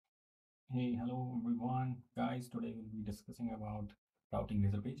Hey, hello everyone. Guys, today we'll be discussing about routing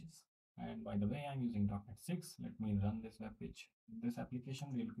user pages. And by the way, I'm using .NET 6. Let me run this web page, this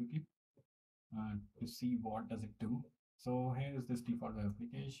application real quickly to see what does it do. So here is this default web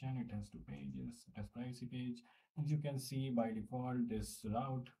application. It has two pages. It has privacy page. As you can see, by default, this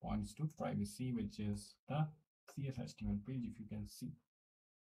route points to privacy, which is the cshtml page. If you can see.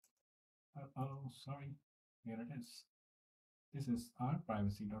 Oh, sorry. Here it is. This is our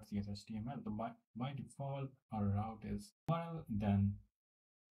privacy.cshtml. By default, our route is URL, then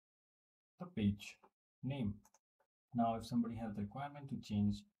the page name. Now, if somebody has the requirement to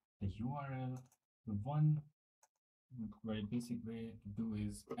change the URL, the one very basic way to do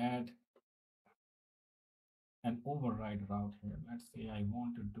is add an override route here. Let's say I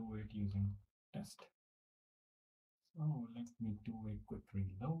want to do it using test. So let me do a quick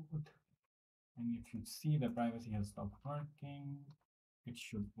reload. And if you see the privacy has stopped working, it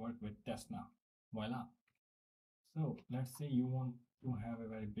should work with test now. Voila. So let's say you want to have a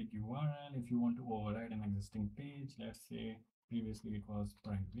very big URL. If you want to override an existing page, let's say previously it was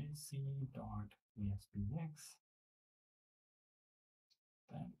privacy.aspx,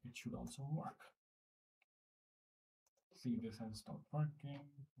 then it should also work. See, this has stopped working.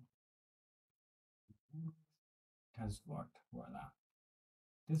 It has worked. Voila.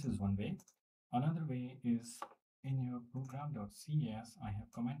 This is one way. Another way is in your program.cs, I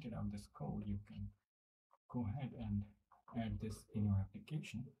have commented out this code. You can go ahead and add this in your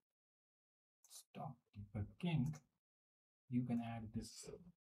application. Stop debugging. You can add this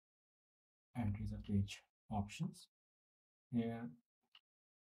add result page options. Here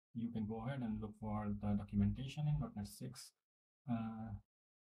you can go ahead and look for the documentation in .NET 6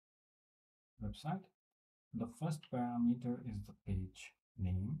 website. The first parameter is the page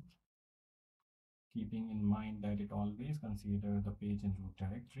name, keeping in mind that it always consider the page in root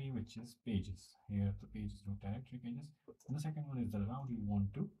directory, which is pages. Here the page is root directory pages. And the second one is the route you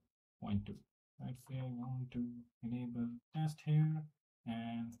want to point to. Let's say I want to enable test here,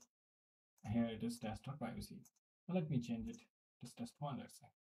 and here it is test.privacy. So let me change it to test1, let's say.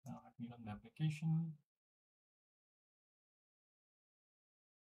 Now let me run the application.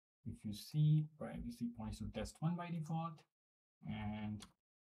 If you see, privacy points to test1 by default, and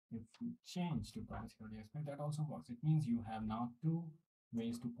if you change to privacy.aspect, that also works. It means you have now two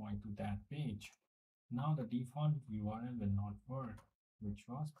ways to point to that page. Now the default URL will not work, which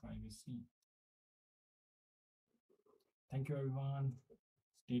was privacy. Thank you everyone.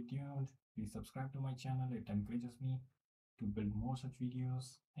 Stay tuned. Please subscribe to my channel. It encourages me to build more such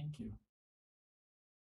videos. Thank you.